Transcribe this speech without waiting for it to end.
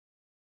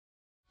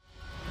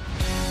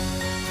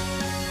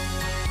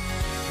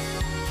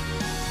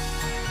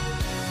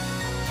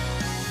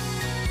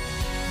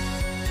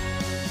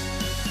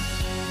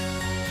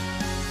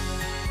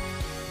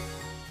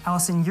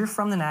Allison, you're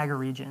from the Niagara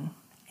region,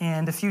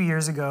 and a few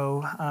years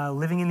ago,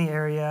 living in the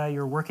area,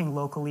 you're working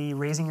locally,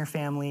 raising your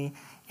family,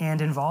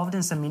 and involved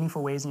in some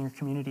meaningful ways in your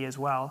community as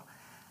well.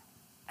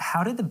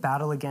 How did the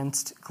battle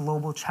against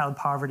global child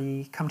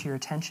poverty come to your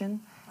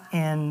attention,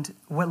 and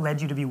what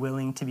led you to be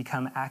willing to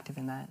become active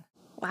in that?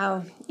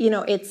 Wow.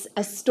 It's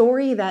a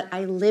story that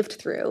I lived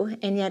through,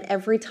 and yet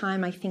every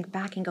time I think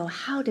back and go,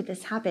 how did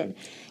this happen?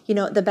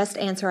 The best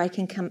answer I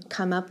can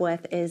come up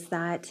with is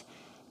that,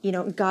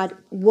 God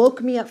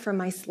woke me up from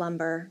my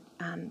slumber,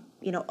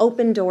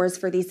 opened doors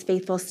for these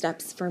faithful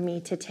steps for me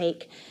to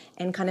take,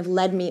 and kind of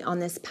led me on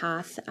this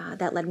path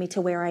that led me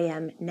to where I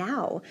am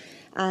now.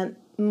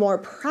 More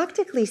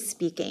practically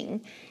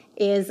speaking,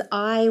 is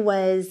I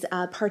was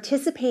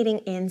participating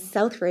in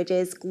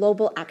Southridge's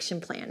Global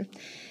Action Plan.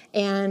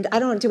 And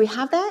do we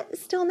have that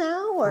still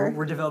now? Or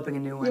We're developing a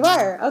new one. You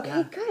are? Okay,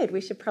 yeah. Good. We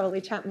should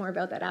probably chat more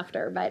about that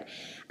after. But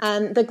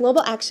the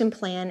Global Action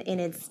Plan in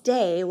its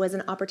day was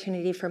an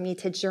opportunity for me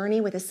to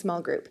journey with a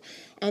small group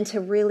and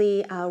to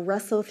really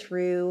wrestle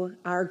through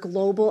our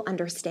global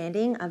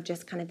understanding of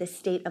just kind of the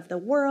state of the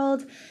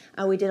world.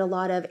 We did a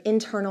lot of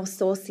internal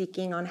soul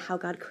seeking on how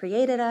God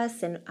created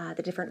us and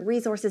the different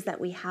resources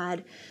that we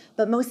had.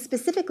 But most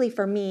specifically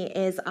for me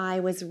is I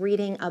was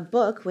reading a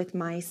book with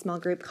my small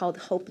group called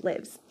Hope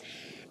Lives.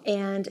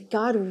 And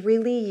God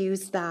really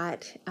used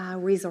that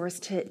resource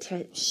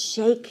to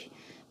shake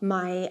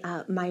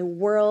my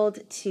world,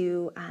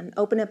 to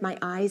open up my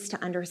eyes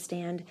to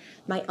understand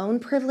my own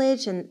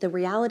privilege and the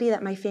reality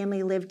that my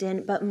family lived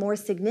in, but more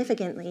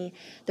significantly,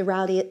 the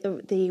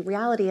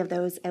reality of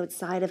those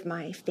outside of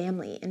my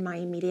family in my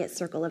immediate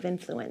circle of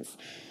influence.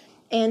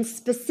 And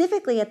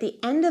specifically at the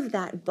end of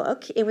that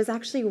book, it was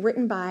actually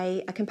written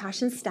by a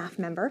Compassion staff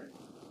member.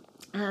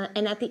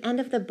 And at the end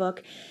of the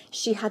book,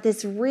 she had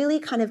this really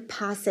kind of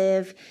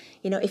passive,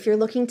 if you're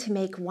looking to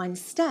make one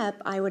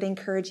step, I would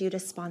encourage you to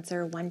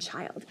sponsor one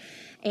child.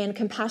 And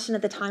Compassion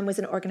at the time was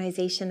an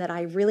organization that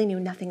I really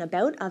knew nothing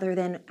about other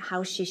than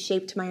how she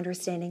shaped my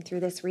understanding through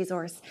this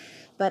resource.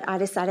 But I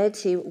decided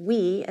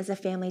we as a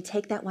family,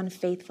 take that one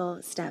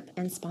faithful step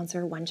and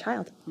sponsor one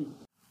child.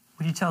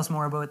 Would you tell us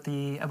more about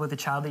the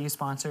child that you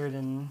sponsored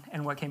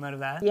and what came out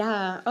of that?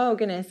 Yeah. Oh,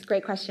 goodness.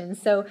 Great question.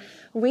 So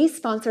we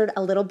sponsored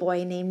a little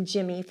boy named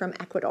Jimmy from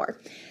Ecuador.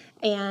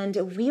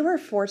 And we were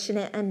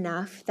fortunate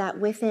enough that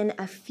within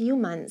a few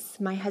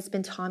months, my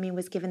husband Tommy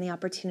was given the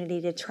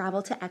opportunity to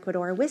travel to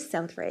Ecuador with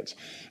Southridge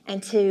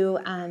and to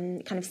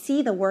kind of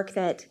see the work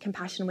that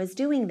Compassion was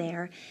doing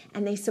there.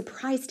 And they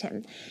surprised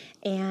him.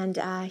 And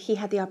he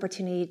had the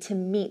opportunity to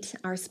meet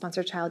our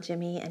sponsor child,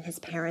 Jimmy, and his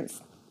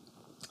parents.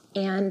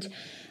 And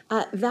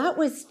that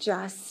was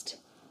just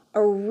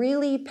a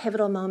really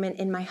pivotal moment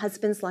in my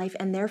husband's life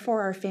and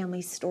therefore our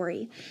family's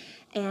story.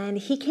 And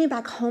he came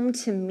back home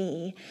to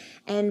me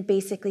and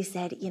basically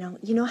said, you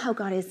know how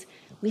God is,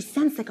 we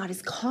sense that God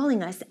is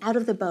calling us out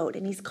of the boat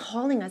and he's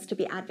calling us to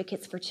be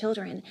advocates for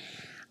children.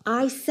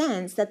 I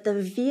sense that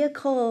the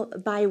vehicle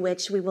by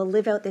which we will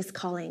live out this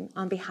calling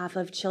on behalf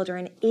of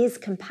children is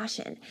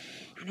compassion.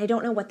 And I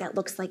don't know what that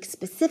looks like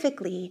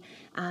specifically,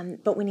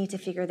 but we need to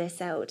figure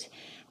this out.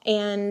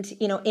 And,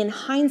 in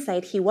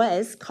hindsight, he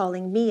was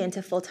calling me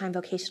into full-time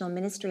vocational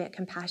ministry at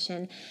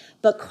Compassion.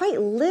 But quite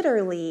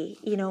literally,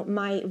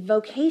 my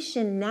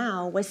vocation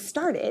now was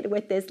started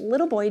with this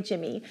little boy,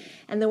 Jimmy,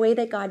 and the way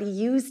that God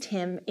used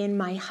him in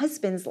my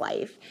husband's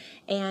life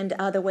and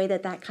the way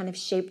that kind of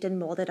shaped and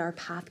molded our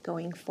path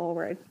going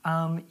forward.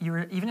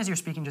 Even as you're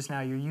speaking just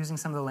now, you're using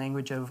some of the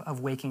language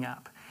of waking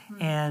up.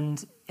 Mm-hmm.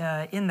 And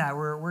in that,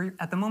 we're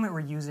at the moment we're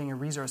using a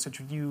resource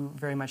which you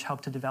very much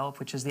helped to develop,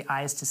 which is the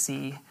Eyes to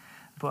See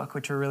book,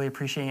 which we're really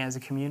appreciating as a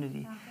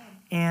community.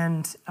 Okay.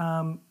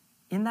 And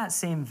in that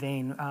same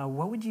vein,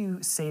 what would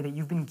you say that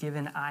you've been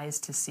given eyes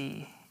to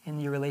see in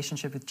your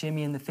relationship with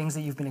Jimmy and the things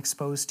that you've been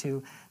exposed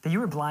to that you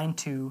were blind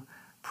to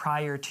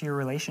prior to your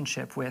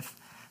relationship with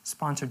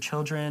sponsored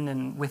children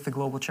and with the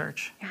global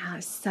church? Yeah,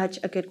 such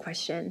a good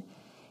question.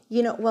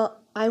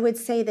 I would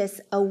say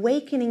this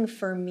awakening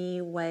for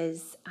me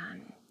was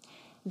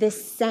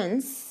this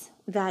sense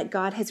that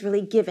God has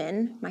really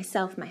given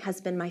myself, my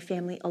husband, my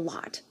family a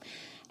lot.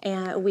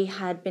 And we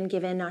had been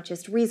given not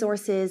just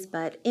resources,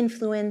 but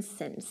influence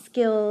and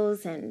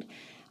skills and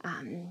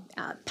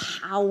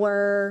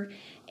power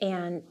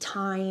and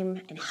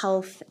time and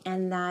health,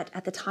 and that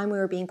at the time we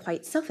were being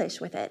quite selfish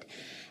with it.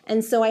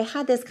 And so I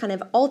had this kind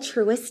of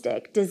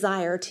altruistic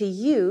desire to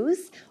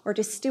use or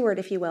to steward,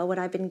 if you will, what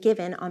I've been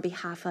given on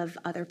behalf of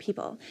other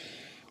people.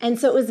 And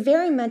so it was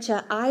very much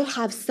I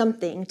have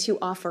something to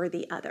offer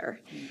the other.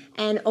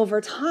 And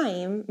over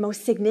time,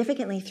 most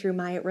significantly through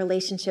my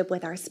relationship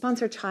with our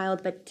sponsor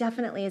child, but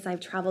definitely as I've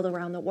traveled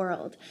around the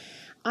world,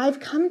 I've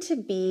come to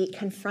be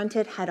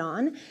confronted head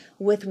on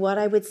with what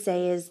I would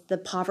say is the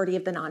poverty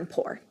of the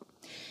non-poor.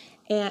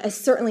 And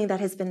certainly that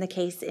has been the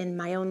case in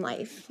my own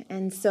life.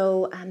 And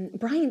so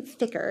Brian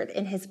Fickard,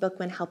 in his book,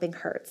 When Helping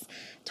Hurts,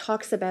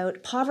 talks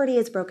about poverty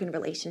as broken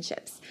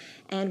relationships.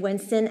 And when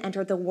sin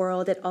entered the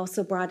world, it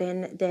also brought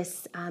in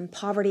this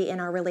poverty in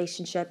our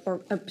relationship,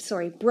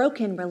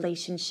 broken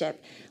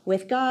relationship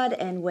with God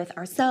and with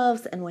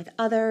ourselves and with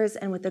others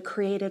and with the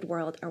created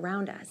world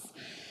around us.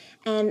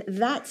 And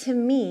that, to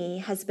me,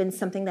 has been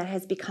something that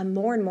has become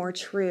more and more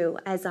true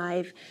as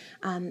I've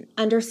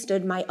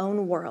understood my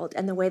own world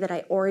and the way that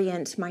I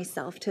orient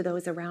myself to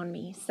those around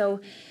me.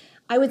 So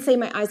I would say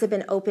my eyes have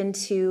been open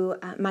to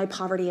my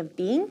poverty of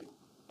being,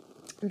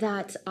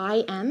 that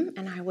I am,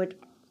 and I would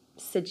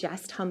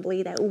suggest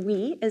humbly that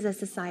we as a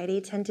society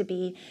tend to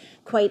be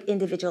quite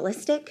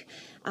individualistic.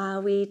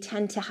 We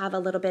tend to have a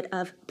little bit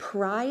of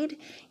pride,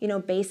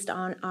 based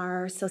on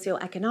our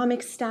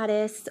socioeconomic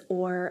status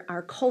or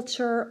our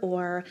culture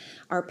or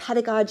our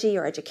pedagogy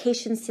or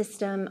education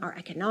system, our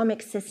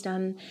economic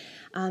system.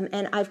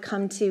 And I've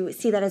come to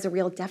see that as a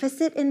real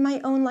deficit in my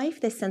own life,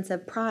 this sense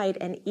of pride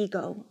and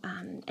ego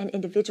and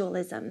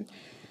individualism.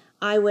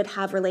 I would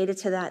have related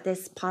to that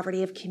this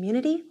poverty of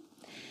community,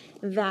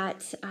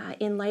 that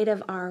in light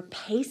of our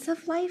pace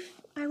of life,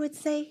 I would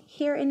say,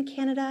 here in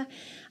Canada,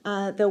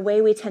 the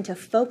way we tend to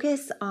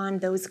focus on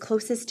those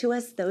closest to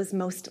us, those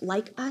most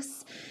like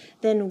us,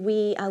 then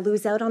we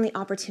lose out on the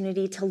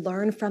opportunity to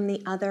learn from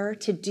the other,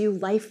 to do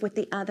life with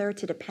the other,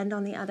 to depend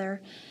on the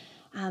other.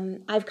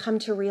 I've come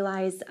to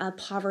realize a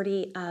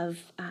poverty of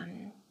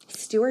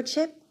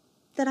stewardship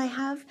that I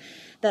have,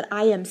 that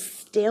I am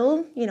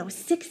still,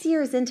 6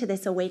 years into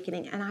this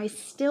awakening, and I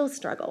still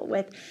struggle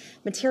with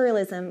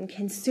materialism,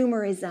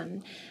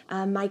 consumerism,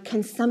 my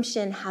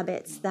consumption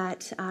habits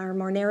that are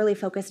more narrowly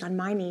focused on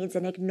my needs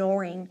and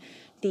ignoring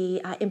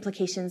the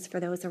implications for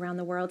those around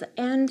the world.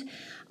 And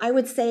I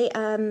would say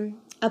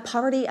a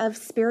poverty of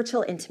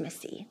spiritual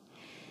intimacy,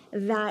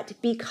 that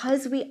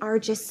because we are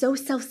just so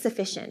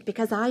self-sufficient,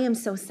 because I am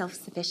so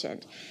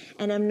self-sufficient,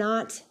 and I'm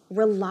not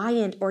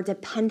reliant or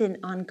dependent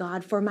on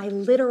God for my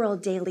literal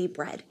daily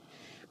bread,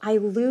 I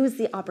lose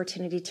the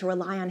opportunity to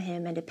rely on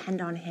Him and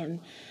depend on Him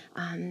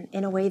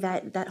in a way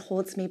that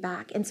holds me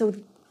back. And so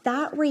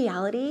that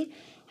reality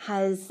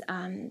has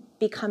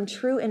become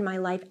true in my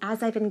life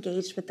as I've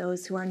engaged with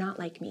those who are not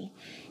like me,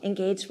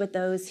 engaged with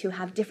those who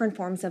have different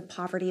forms of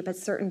poverty, but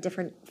certainly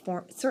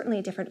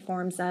different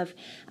forms of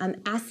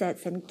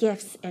assets and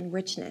gifts and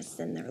richness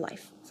in their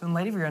life. So in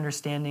light of your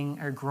understanding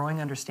or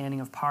growing understanding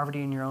of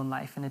poverty in your own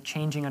life and a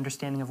changing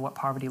understanding of what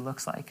poverty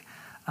looks like,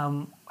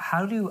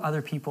 how do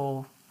other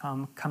people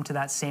come to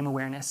that same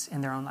awareness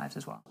in their own lives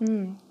as well?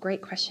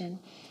 Great question.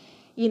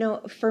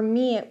 For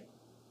me,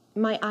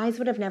 my eyes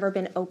would have never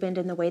been opened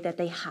in the way that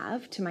they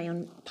have to my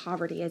own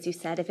poverty, as you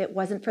said, if it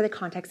wasn't for the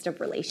context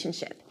of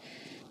relationship.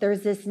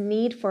 There's this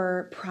need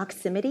for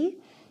proximity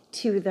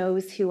to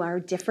those who are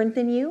different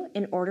than you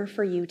in order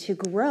for you to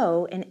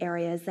grow in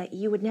areas that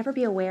you would never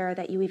be aware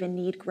that you even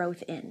need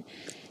growth in.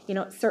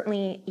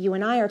 Certainly you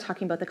and I are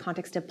talking about the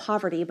context of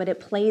poverty, but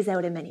it plays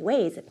out in many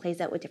ways. It plays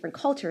out with different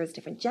cultures,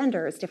 different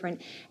genders, different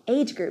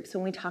age groups.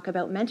 When we talk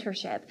about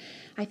mentorship,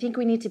 I think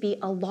we need to be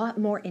a lot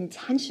more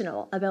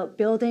intentional about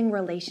building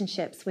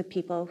relationships with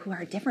people who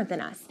are different than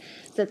us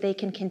so that they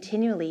can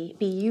continually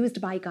be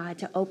used by God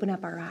to open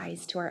up our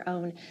eyes to our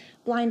own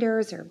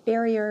blinders or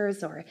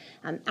barriers or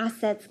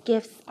assets,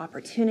 gifts,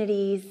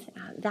 opportunities.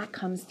 That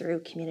comes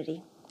through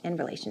community and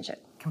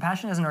relationship.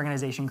 Compassion as an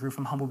organization grew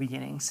from humble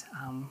beginnings,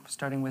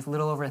 starting with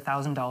little over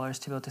 $1,000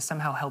 to be able to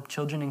somehow help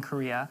children in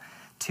Korea,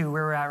 to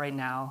where we're at right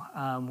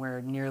now,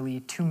 where nearly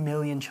 2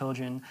 million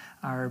children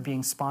are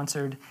being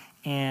sponsored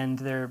and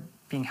they're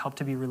being helped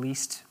to be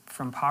released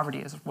from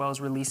poverty, as well as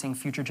releasing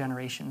future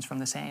generations from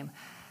the same.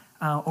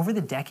 Over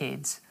the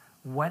decades,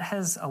 what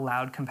has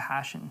allowed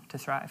compassion to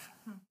thrive?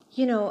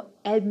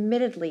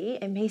 Admittedly,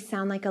 it may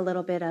sound like a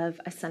little bit of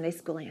a Sunday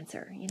school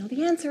answer.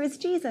 The answer is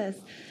Jesus.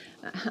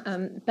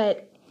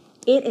 But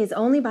it is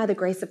only by the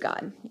grace of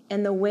God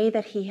and the way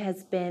that He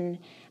has been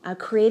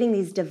creating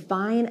these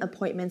divine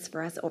appointments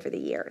for us over the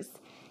years.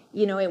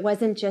 It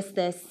wasn't just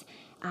this,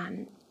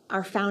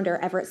 our founder,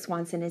 Everett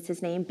Swanson is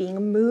his name,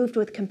 being moved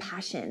with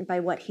compassion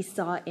by what he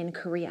saw in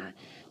Korea.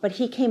 But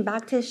he came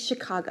back to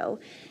Chicago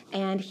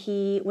and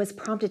he was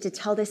prompted to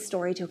tell this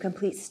story to a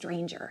complete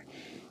stranger.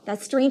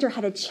 That stranger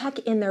had a check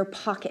in their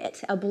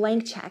pocket, a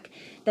blank check,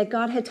 that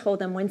God had told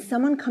them, when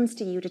someone comes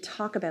to you to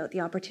talk about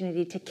the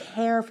opportunity to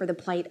care for the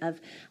plight of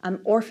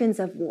orphans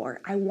of war,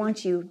 I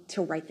want you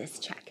to write this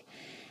check.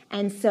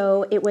 And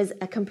so it was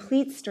a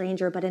complete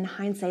stranger, but in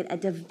hindsight, a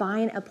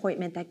divine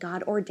appointment that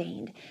God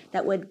ordained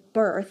that would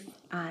birth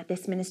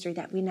this ministry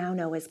that we now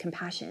know as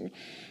Compassion.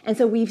 And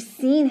so we've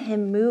seen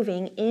Him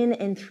moving in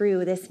and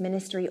through this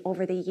ministry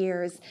over the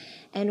years,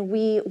 and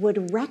we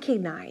would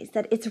recognize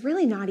that it's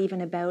really not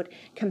even about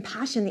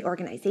Compassion, the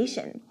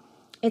organization.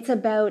 It's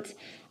about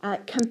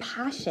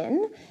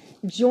compassion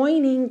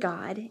joining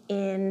God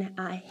in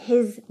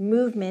His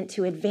movement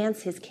to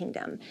advance His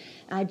kingdom,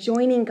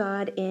 joining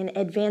God in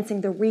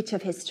advancing the reach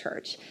of His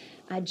church,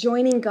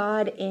 joining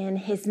God in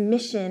his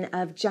mission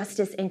of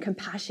justice and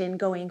compassion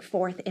going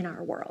forth in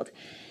our world.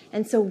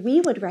 And so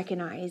we would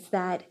recognize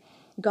that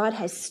God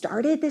has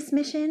started this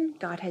mission,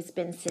 God has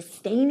been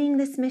sustaining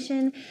this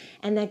mission,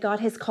 and that God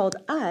has called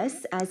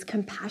us as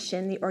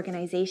Compassion, the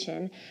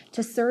organization,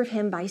 to serve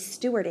him by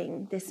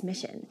stewarding this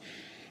mission.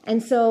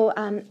 And so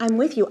I'm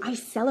with you. I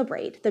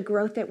celebrate the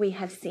growth that we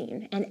have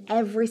seen and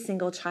every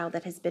single child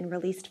that has been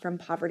released from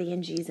poverty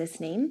in Jesus'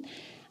 name.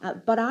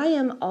 But I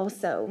am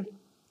also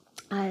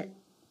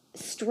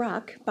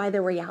struck by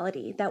the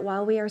reality that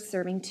while we are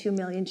serving 2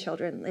 million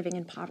children living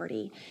in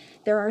poverty,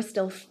 there are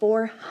still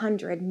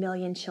 400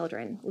 million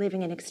children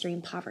living in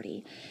extreme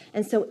poverty.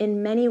 And so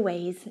in many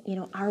ways,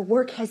 our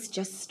work has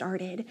just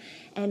started,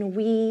 and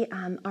we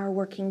are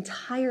working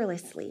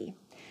tirelessly,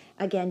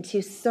 again,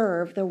 to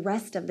serve the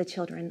rest of the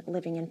children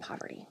living in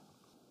poverty.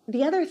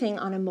 The other thing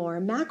on a more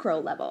macro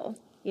level,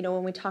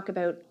 when we talk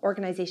about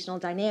organizational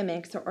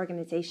dynamics or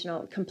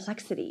organizational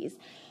complexities,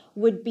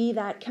 would be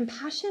that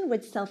Compassion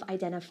would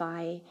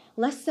self-identify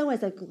less so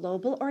as a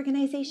global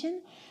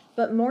organization,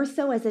 but more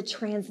so as a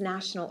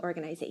transnational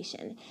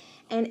organization.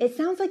 And it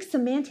sounds like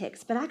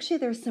semantics, but actually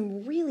there's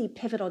some really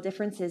pivotal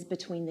differences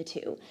between the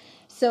two.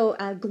 So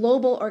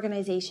global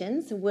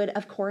organizations would,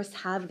 of course,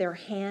 have their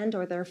hand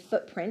or their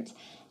footprint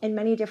in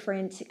many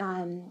different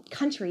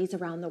countries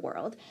around the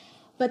world.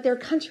 But their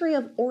country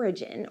of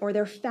origin or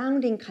their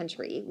founding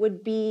country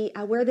would be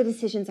where the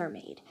decisions are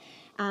made.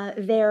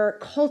 Their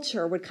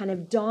culture would kind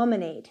of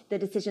dominate the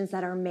decisions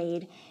that are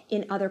made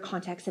in other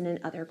contexts and in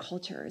other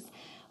cultures.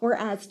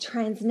 Whereas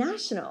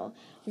transnational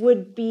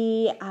would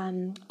be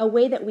a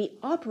way that we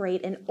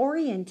operate and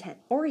orient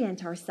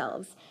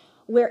ourselves,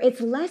 where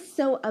it's less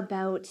so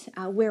about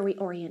where we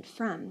orient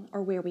from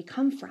or where we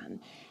come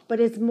from, but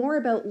it's more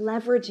about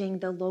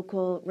leveraging the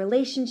local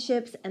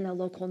relationships and the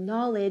local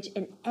knowledge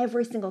in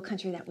every single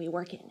country that we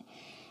work in.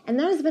 And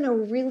that has been a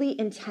really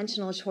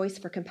intentional choice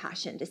for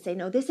Compassion to say,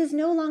 no, this is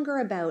no longer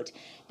about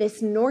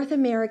this North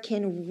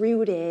American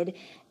rooted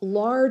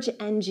large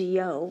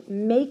NGO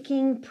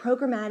making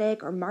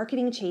programmatic or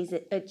marketing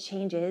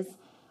changes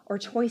or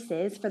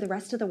choices for the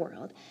rest of the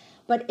world.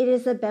 But it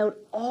is about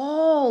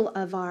all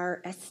of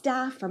our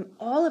staff from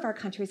all of our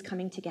countries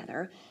coming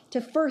together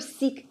to first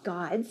seek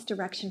God's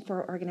direction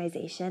for our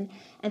organization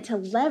and to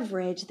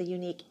leverage the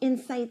unique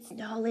insights,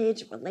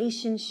 knowledge,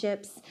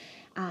 relationships,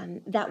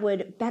 that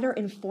would better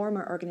inform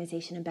our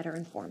organization and better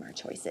inform our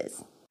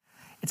choices.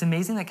 It's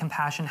amazing that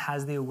Compassion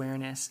has the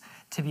awareness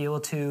to be able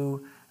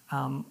to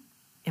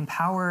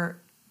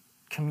empower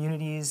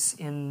communities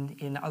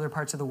in other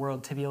parts of the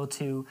world to be able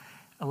to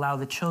allow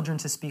the children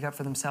to speak up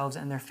for themselves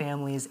and their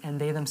families,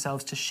 and they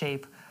themselves to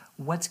shape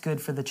what's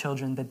good for the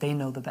children that they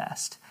know the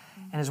best.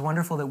 Mm-hmm. And it's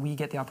wonderful that we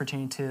get the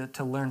opportunity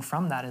to learn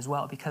from that as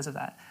well because of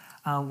that.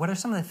 What are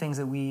some of the things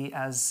that we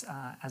as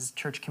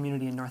church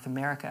community in North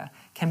America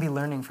can be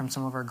learning from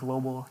some of our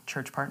global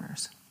church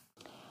partners?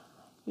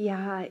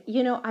 Yeah,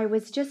 I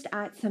was just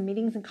at some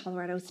meetings in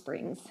Colorado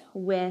Springs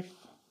with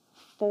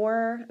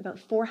about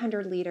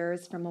 400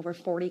 leaders from over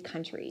 40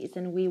 countries,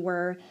 and we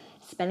were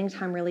spending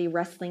time really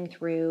wrestling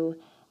through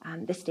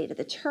the state of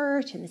the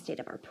church and the state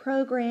of our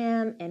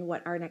program and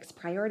what our next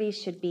priorities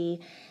should be.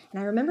 And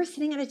I remember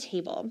sitting at a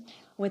table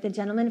with a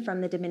gentleman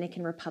from the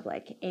Dominican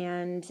Republic,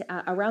 and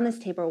around this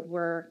table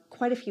were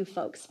quite a few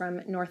folks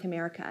from North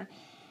America.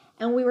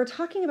 And we were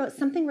talking about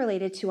something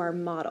related to our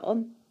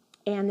model,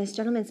 and this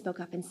gentleman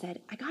spoke up and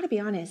said, I gotta be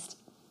honest,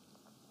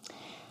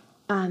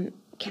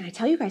 can I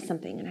tell you guys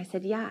something? And I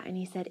said, yeah. And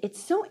he said,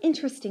 it's so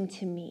interesting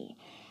to me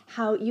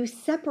how you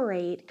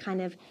separate kind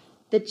of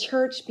the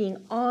church being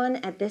on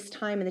at this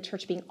time and the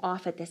church being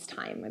off at this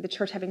time, or the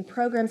church having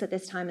programs at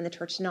this time and the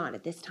church not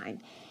at this time.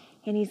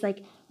 And he's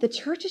like, the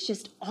church is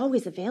just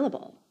always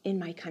available in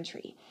my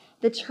country.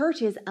 The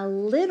church is a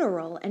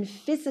literal and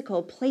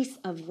physical place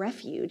of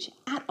refuge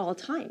at all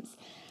times,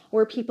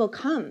 where people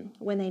come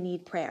when they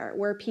need prayer,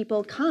 where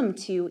people come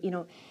to,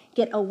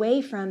 get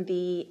away from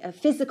the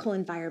physical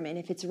environment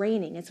if it's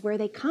raining. It's where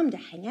they come to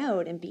hang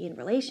out and be in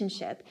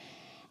relationship.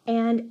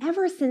 And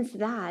ever since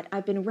that,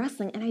 I've been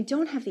wrestling, and I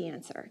don't have the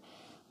answer,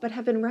 but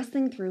have been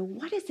wrestling through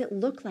what does it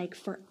look like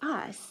for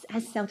us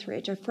as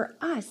Southridge, or for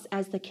us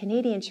as the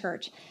Canadian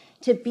church,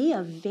 to be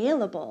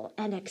available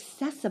and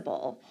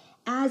accessible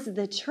as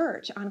the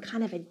church on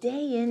kind of a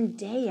day in,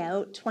 day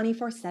out,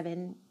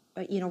 24/7,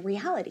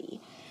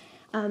 reality.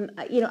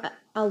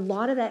 A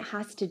lot of that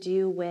has to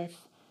do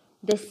with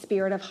this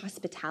spirit of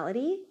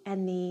hospitality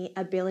and the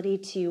ability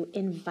to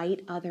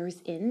invite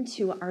others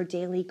into our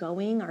daily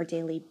going, our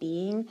daily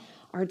being,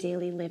 our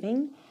daily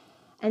living.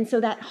 And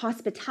so that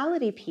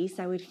hospitality piece,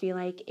 I would feel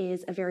like,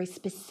 is a very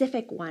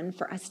specific one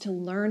for us to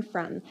learn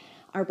from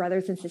our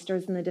brothers and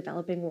sisters in the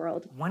developing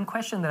world. One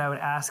question that I would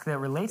ask that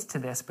relates to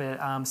this,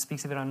 but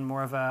speaks of it on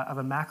more of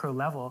a macro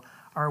level,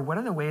 are what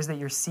are the ways that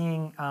you're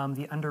seeing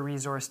the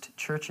under-resourced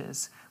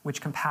churches,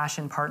 which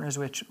Compassion partners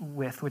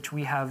with, which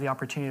we have the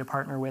opportunity to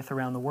partner with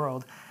around the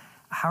world,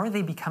 how are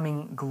they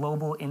becoming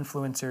global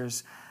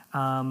influencers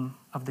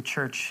of the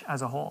church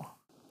as a whole?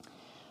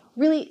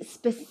 Really,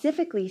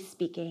 specifically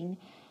speaking,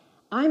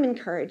 I'm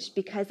encouraged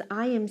because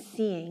I am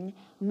seeing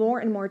more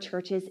and more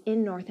churches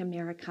in North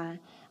America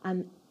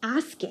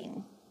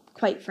asking,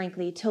 quite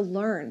frankly, to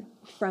learn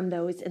from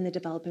those in the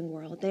developing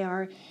world. They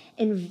are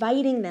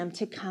inviting them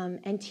to come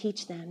and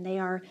teach them. They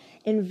are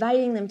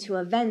inviting them to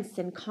events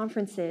and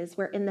conferences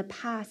where in the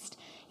past,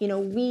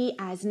 we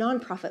as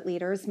nonprofit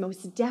leaders,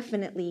 most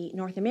definitely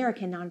North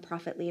American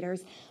nonprofit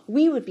leaders,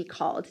 we would be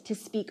called to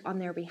speak on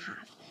their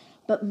behalf.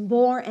 But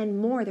more and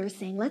more, they're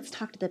saying, let's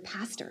talk to the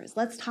pastors.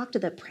 Let's talk to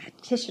the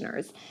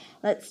practitioners.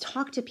 Let's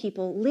talk to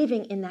people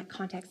living in that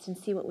context and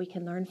see what we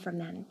can learn from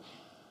them.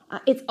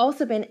 It's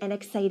also been an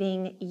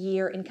exciting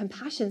year in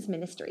Compassion's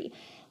ministry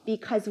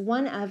because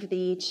one of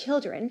the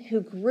children who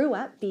grew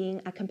up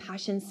being a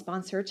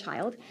Compassion-sponsored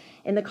child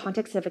in the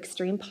context of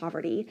extreme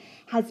poverty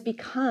has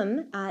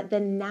become the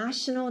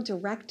national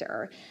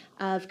director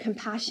of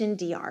Compassion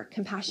DR,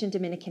 Compassion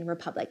Dominican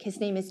Republic. His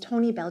name is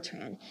Tony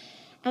Beltran.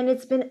 And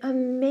it's been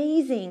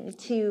amazing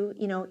to,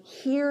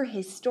 hear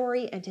his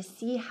story and to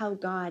see how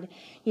God,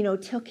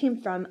 took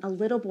him from a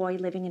little boy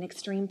living in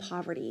extreme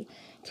poverty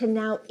to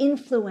now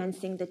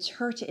influencing the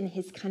church in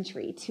his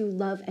country to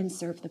love and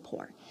serve the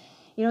poor.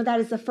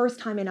 That is the first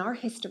time in our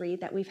history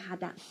that we've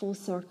had that full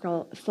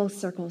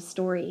circle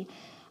story.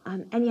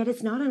 And yet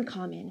it's not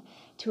uncommon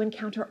to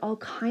encounter all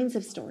kinds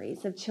of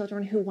stories of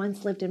children who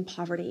once lived in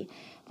poverty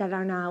that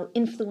are now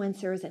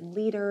influencers and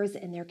leaders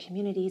in their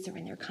communities or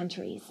in their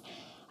countries.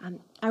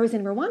 I was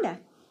in Rwanda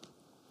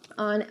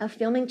on a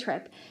filming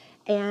trip,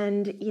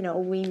 and,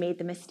 we made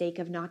the mistake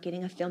of not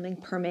getting a filming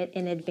permit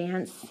in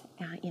advance.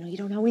 You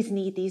don't always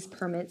need these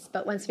permits,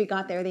 but once we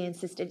got there, they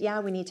insisted,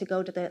 we need to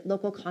go to the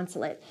local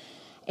consulate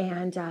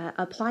and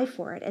apply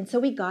for it. And so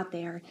we got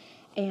there,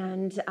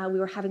 and we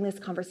were having this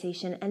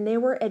conversation, and they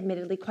were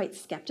admittedly quite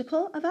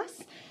skeptical of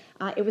us.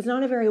 It was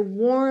not a very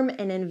warm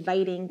and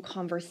inviting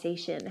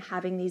conversation,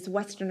 having these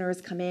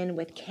Westerners come in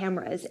with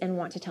cameras and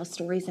want to tell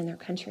stories in their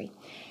country.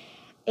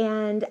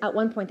 And at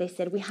one point they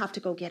said, we have to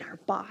go get our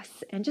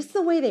boss. And just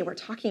the way they were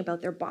talking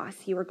about their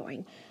boss, you were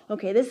going,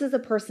 okay, this is a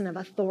person of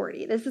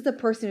authority. This is a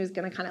person who's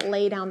going to kind of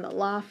lay down the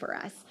law for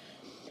us.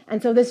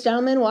 And so this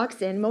gentleman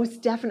walks in,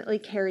 most definitely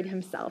carried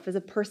himself as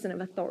a person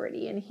of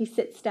authority. And he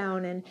sits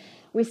down and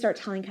we start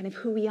telling kind of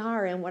who we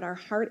are and what our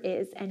heart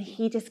is. And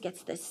he just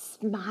gets this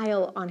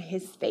smile on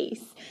his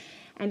face.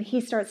 And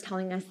he starts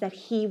telling us that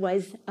he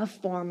was a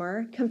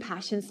former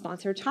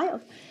Compassion-sponsored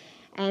child,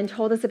 and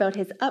told us about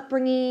his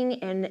upbringing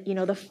and,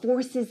 the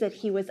forces that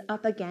he was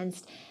up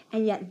against.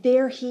 And yet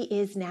there he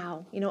is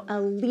now, a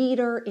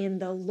leader in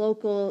the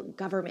local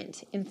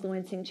government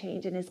influencing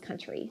change in his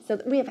country. So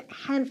we have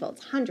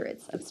handfuls,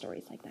 hundreds of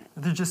stories like that.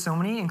 There's just so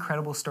many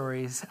incredible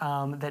stories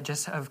that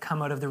just have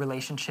come out of the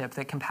relationship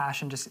that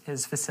Compassion just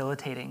is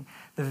facilitating,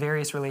 the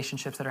various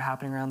relationships that are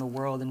happening around the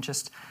world, and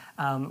just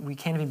we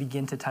can't even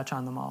begin to touch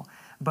on them all.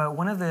 But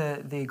one of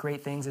the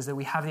great things is that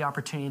we have the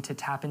opportunity to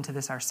tap into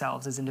this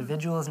ourselves as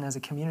individuals and as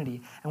a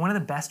community. And one of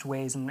the best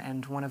ways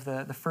and one of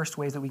the first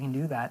ways that we can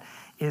do that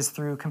is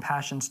through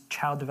Compassion's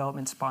Child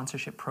Development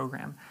Sponsorship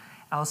Program.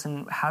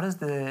 Allison, how does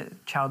the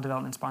Child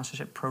Development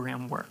Sponsorship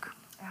Program work?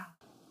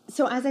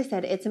 So as I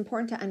said, it's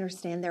important to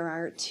understand there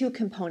are two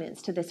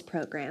components to this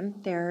program.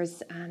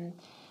 There's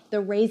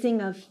the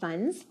raising of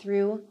funds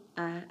through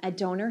a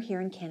donor here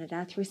in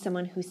Canada, through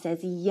someone who says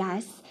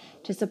yes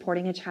to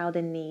supporting a child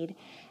in need.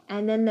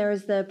 And then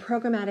there's the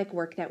programmatic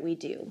work that we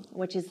do,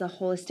 which is the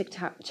Holistic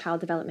Child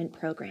Development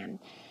Program.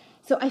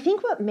 So I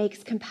think what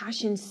makes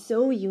Compassion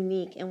so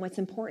unique and what's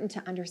important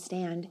to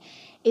understand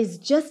is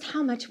just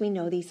how much we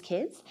know these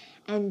kids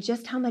and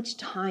just how much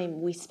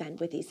time we spend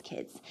with these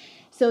kids.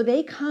 So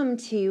they come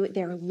to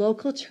their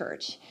local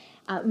church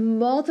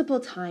multiple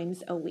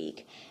times a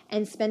week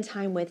and spend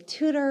time with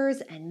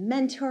tutors and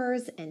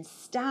mentors and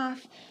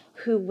staff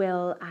who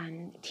will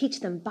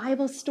teach them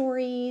Bible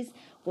stories,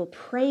 will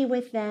pray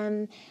with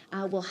them,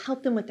 will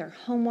help them with their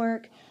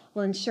homework,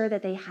 will ensure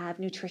that they have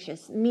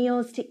nutritious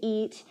meals to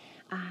eat.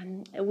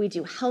 We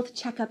do health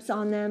checkups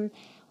on them.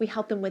 We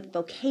help them with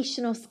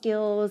vocational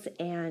skills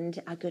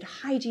and good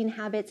hygiene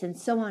habits and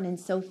so on and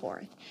so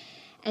forth.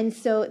 And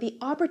so the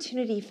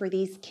opportunity for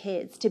these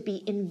kids to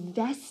be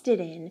invested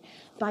in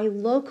by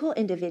local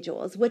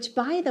individuals, which,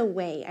 by the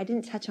way, I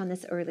didn't touch on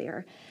this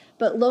earlier,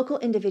 but local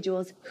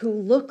individuals who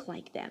look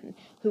like them,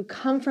 who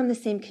come from the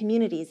same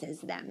communities as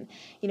them,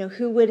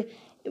 who would,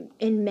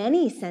 in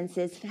many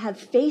senses, have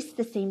faced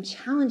the same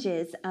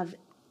challenges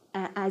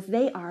as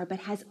they are,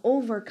 but has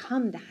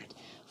overcome that.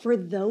 For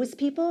those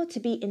people to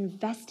be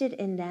invested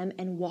in them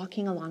and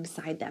walking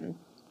alongside them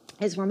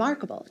is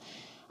remarkable.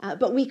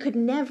 But we could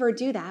never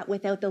do that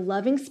without the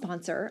loving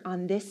sponsor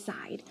on this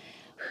side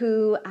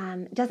who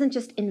doesn't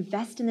just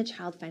invest in the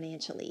child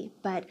financially,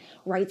 but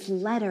writes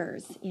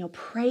letters,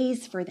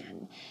 prays for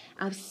them,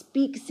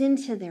 speaks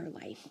into their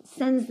life,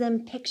 sends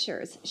them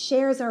pictures,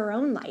 shares our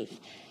own life.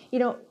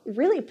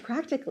 Really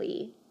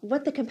practically,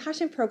 what the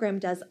Compassion Program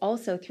does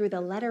also through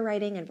the letter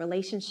writing and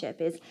relationship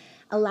is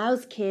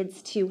allows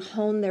kids to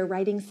hone their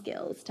writing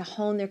skills, to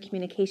hone their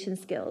communication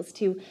skills,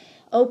 to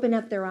open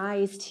up their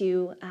eyes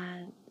to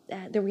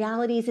the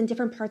realities in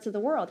different parts of the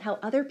world, how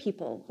other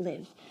people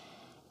live.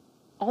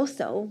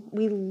 Also,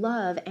 we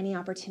love any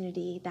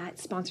opportunity that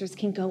sponsors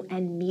can go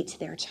and meet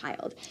their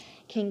child,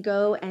 can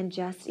go and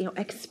just,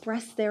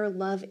 express their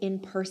love in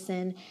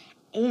person,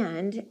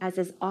 and, as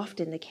is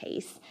often the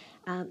case,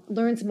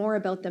 learns more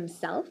about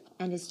themselves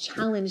and is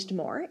challenged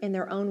more in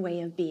their own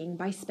way of being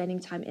by spending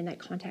time in that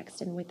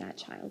context and with that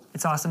child.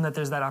 It's awesome that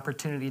there's that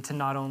opportunity to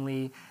not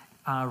only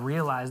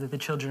realize that the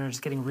children are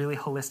just getting really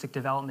holistic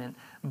development,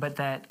 but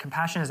that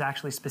Compassion is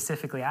actually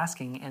specifically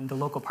asking, and the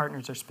local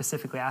partners are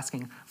specifically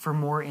asking for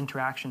more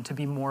interaction, to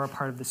be more a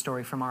part of the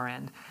story from our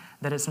end.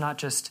 That it's not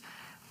just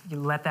you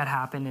let that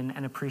happen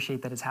and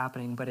appreciate that it's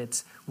happening, but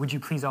it's, would you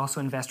please also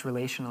invest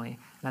relationally?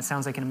 And that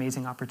sounds like an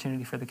amazing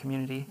opportunity for the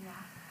community.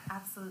 Yeah,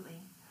 absolutely.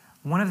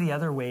 One of the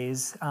other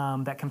ways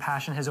that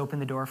Compassion has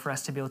opened the door for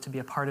us to be able to be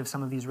a part of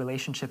some of these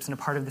relationships and a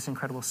part of this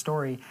incredible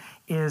story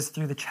is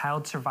through the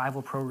child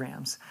survival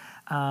programs.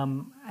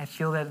 I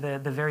feel that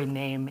the very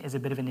name is a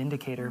bit of an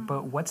indicator,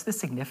 but what's the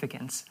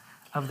significance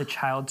of the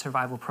child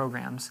survival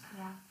programs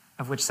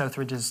of which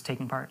Southridge is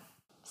taking part?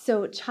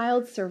 So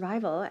child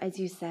survival, as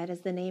you said,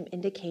 as the name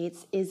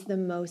indicates, is the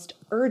most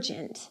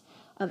urgent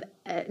of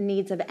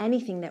needs of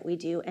anything that we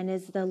do, and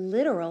is the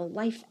literal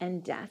life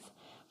and death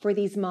for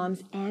these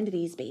moms and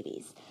these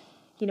babies.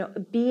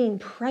 Being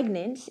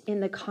pregnant in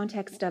the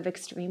context of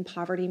extreme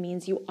poverty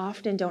means you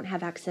often don't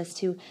have access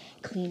to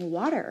clean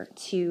water,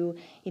 to,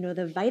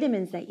 the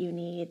vitamins that you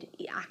need,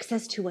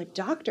 access to a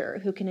doctor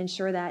who can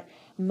ensure that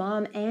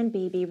mom and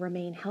baby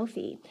remain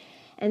healthy.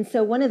 And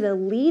so one of the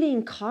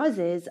leading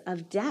causes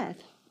of death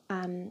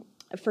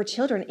for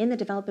children in the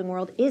developing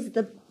world is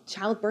the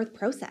childbirth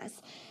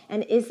process,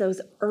 and is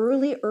those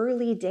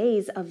early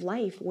days of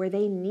life where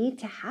they need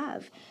to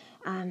have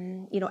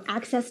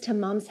access to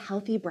mom's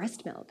healthy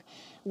breast milk,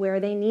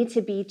 where they need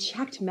to be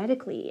checked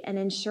medically and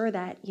ensure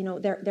that,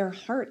 their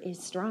heart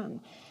is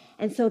strong.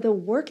 And so the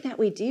work that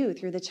we do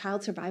through the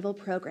Child Survival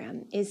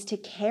Program is to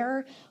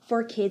care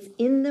for kids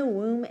in the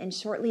womb and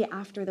shortly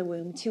after the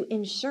womb to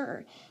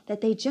ensure that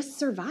they just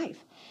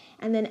survive.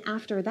 And then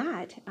after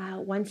that,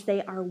 once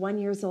they are 1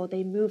 year old,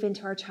 they move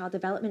into our child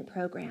development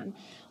program,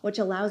 which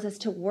allows us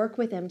to work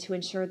with them to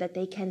ensure that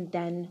they can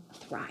then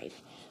thrive.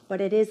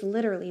 But it is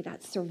literally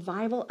that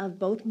survival of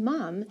both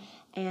mom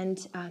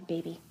and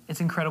baby.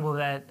 It's incredible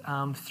that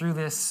through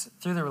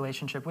the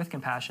relationship with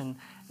Compassion,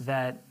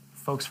 that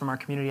folks from our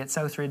community at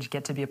Southridge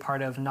get to be a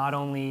part of not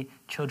only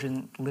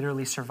children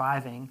literally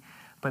surviving,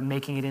 but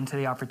making it into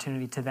the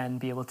opportunity to then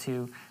be able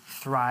to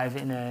thrive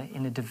in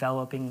a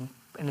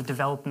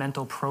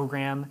developmental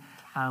program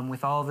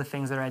with all of the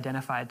things that are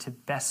identified to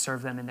best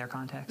serve them in their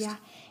context. Yeah,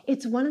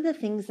 it's one of the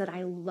things that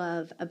I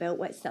love about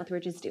what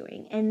Southridge is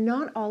doing. And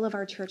not all of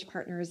our church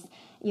partners,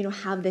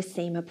 have the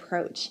same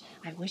approach.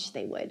 I wish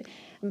they would.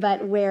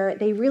 But where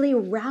they really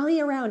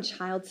rally around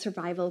child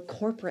survival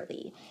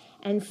corporately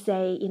and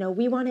say,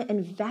 we want to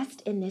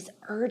invest in this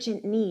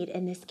urgent need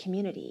in this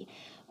community,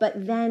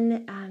 but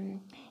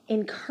then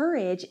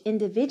encourage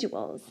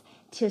individuals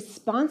to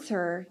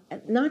sponsor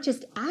not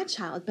just a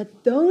child,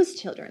 but those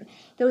children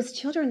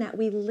that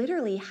we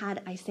literally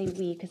had, I say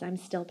we because I'm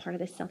still part of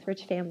the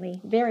Southridge family,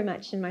 very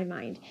much in my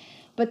mind,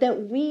 but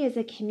that we as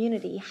a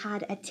community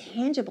had a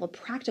tangible,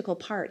 practical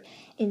part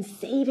in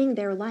saving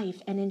their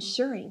life and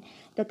ensuring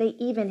that they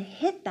even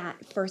hit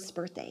that first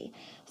birthday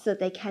so that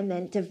they can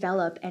then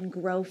develop and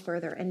grow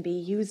further and be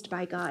used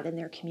by God in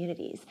their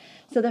communities.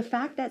 So the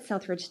fact that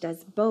Southridge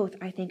does both,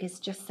 I think, is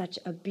just such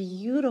a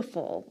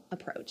beautiful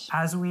approach.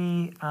 As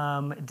we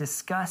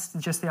discussed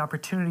just the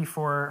opportunity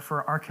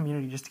for our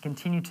community just to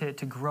continue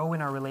to grow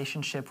in our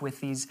relationship with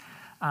these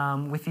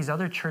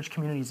other church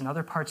communities in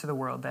other parts of the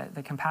world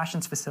that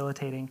Compassion's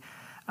facilitating,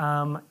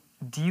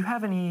 do you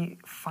have any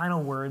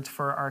final words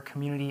for our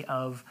community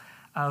of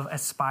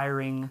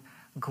aspiring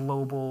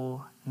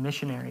global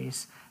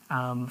missionaries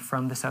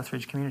from the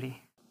Southridge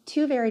community?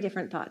 Two very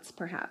different thoughts,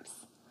 perhaps.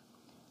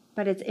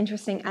 But it's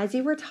interesting, as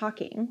you were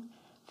talking,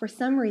 for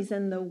some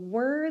reason, the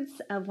words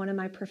of one of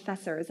my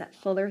professors at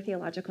Fuller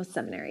Theological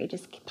Seminary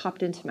just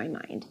popped into my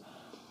mind.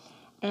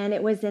 And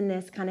it was in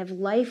this kind of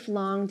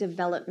lifelong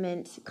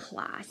development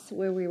class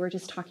where we were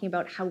just talking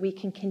about how we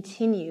can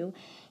continue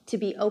to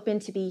be open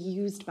to be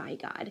used by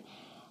God.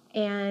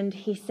 And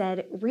he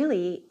said,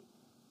 really,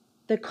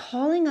 the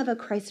calling of a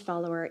Christ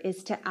follower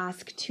is to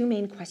ask two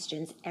main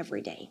questions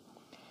every day.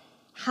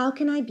 How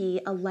can I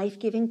be a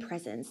life-giving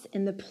presence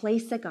in the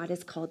place that God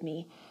has called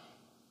me?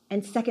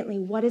 And secondly,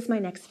 what is my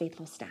next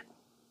faithful step?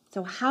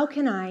 So how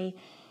can I,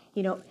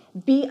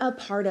 be a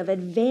part of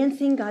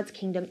advancing God's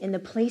kingdom in the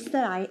place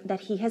that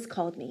he has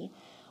called me,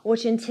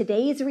 which in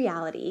today's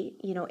reality,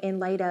 in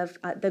light of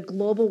the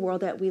global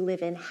world that we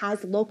live in,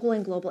 has local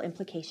and global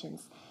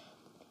implications.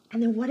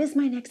 And then what is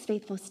my next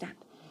faithful step?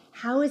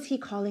 How is he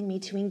calling me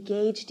to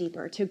engage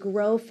deeper, to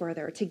grow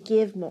further, to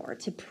give more,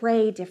 to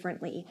pray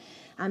differently,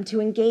 to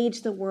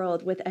engage the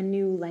world with a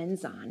new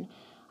lens on?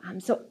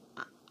 So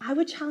I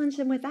would challenge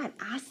them with that.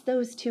 Ask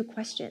those two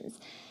questions.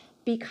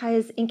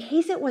 Because in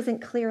case it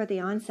wasn't clear at the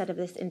onset of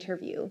this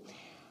interview,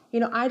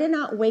 I did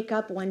not wake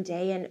up one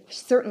day and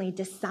certainly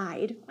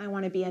decide I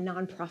want to be a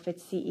nonprofit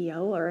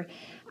CEO or,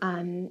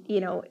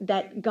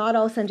 that God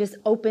all of a sudden just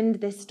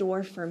opened this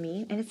door for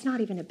me. And it's not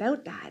even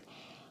about that.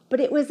 But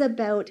it was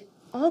about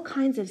all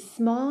kinds of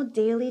small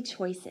daily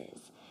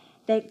choices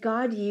that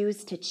God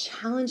used to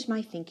challenge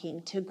my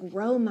thinking, to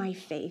grow my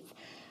faith,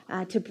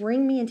 to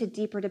bring me into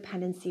deeper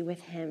dependency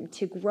with Him,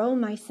 to grow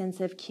my sense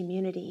of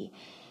community,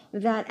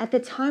 that at the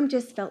time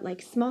just felt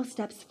like small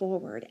steps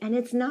forward. And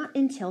it's not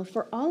until,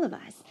 for all of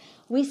us,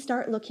 we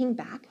start looking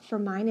back. For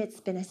mine,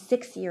 it's been a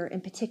 6-year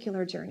in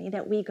particular journey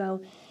that we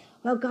go,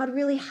 well, God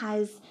really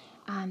has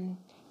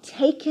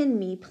taken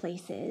me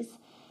places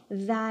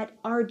that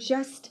are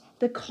just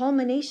the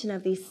culmination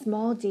of these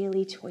small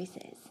daily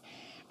choices.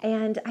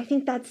 And I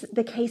think that's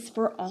the case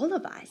for all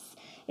of us,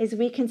 is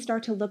we can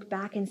start to look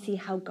back and see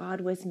how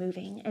God was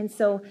moving. And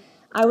so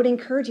I would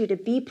encourage you to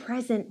be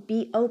present,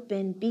 be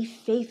open, be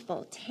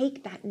faithful,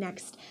 take that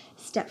next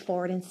step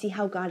forward and see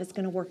how God is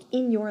going to work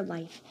in your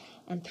life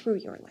and through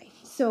your life.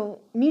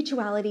 So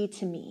mutuality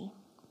to me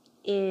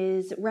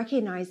is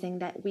recognizing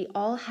that we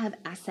all have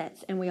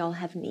assets and we all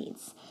have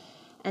needs,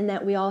 and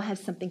that we all have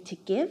something to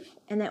give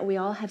and that we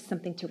all have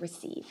something to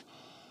receive.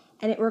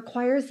 And it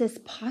requires this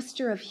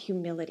posture of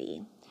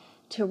humility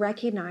to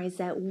recognize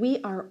that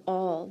we are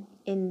all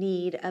in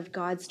need of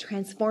God's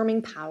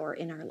transforming power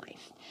in our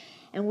life.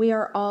 And we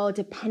are all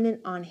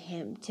dependent on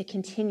Him to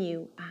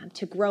continue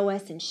to grow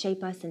us and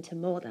shape us and to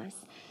mold us.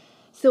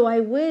 So I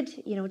would,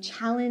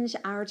 challenge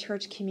our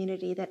church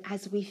community that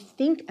as we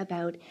think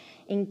about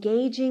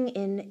engaging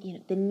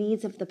in, the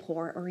needs of the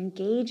poor or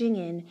engaging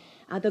in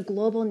the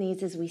global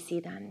needs as we see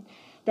them,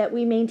 that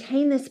we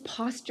maintain this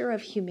posture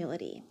of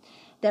humility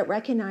that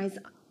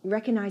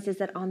recognizes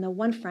that on the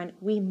one front,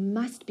 we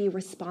must be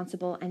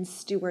responsible and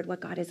steward what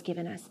God has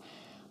given us,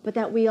 but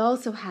that we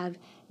also have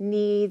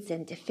needs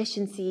and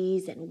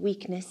deficiencies and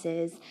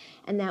weaknesses,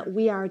 and that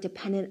we are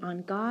dependent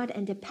on God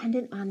and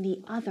dependent on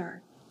the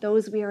other,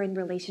 those we are in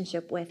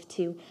relationship with,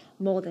 to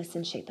mold us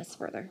and shape us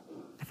further.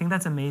 I think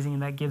that's amazing,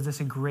 and that gives us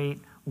a great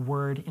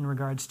word in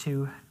regards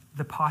to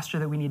the posture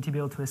that we need to be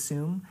able to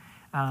assume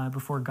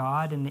before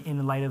God and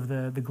in light of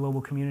the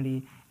global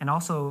community, and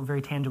also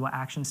very tangible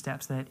action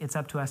steps that it's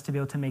up to us to be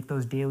able to make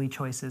those daily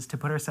choices, to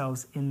put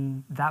ourselves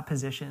in that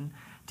position,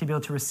 to be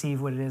able to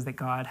receive what it is that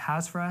God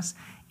has for us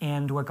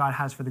and what God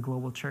has for the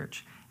global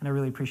church. And I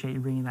really appreciate you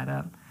bringing that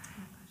up.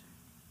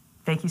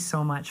 Thank you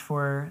so much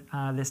for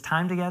this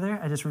time together.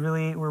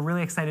 We're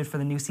really excited for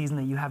the new season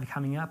that you have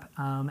coming up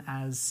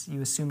as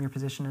you assume your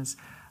position as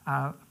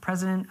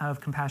President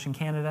of Compassion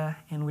Canada,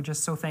 and we're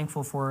just so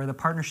thankful for the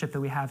partnership that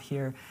we have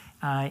here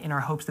in our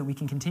hopes that we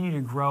can continue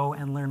to grow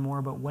and learn more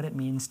about what it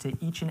means to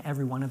each and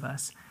every one of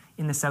us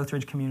in the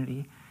Southridge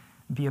community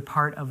be a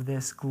part of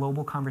this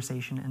global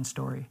conversation and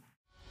story.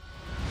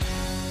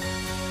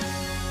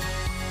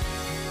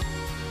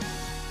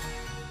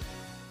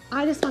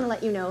 I just want to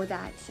let you know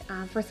that,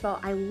 first of all,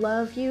 I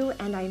love you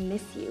and I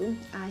miss you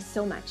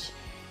so much.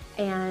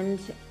 And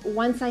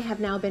once I have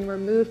now been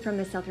removed from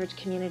the Southridge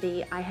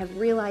community, I have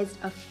realized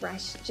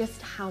afresh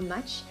just how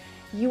much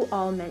you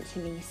all meant to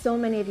me. So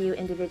many of you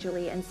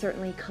individually and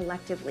certainly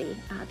collectively,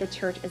 the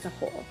church as a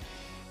whole.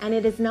 And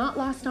it is not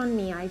lost on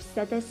me. I've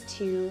said this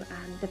to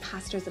the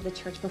pastors of the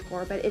church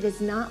before, but it is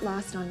not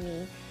lost on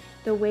me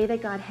the way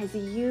that God has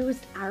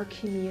used our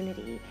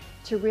community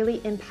to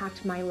really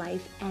impact my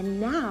life. And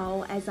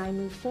now, as I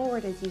move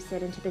forward, as you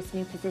said, into this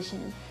new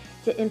position,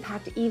 to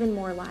impact even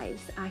more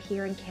lives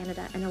here in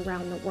Canada and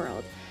around the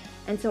world.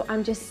 And so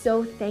I'm just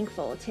so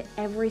thankful to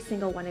every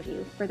single one of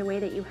you for the way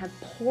that you have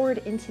poured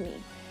into me.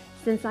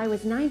 Since I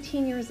was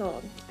 19 years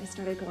old, I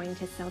started going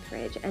to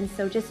Southridge. And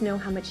so just know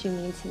how much you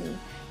mean to me.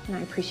 And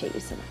I appreciate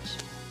you so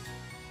much.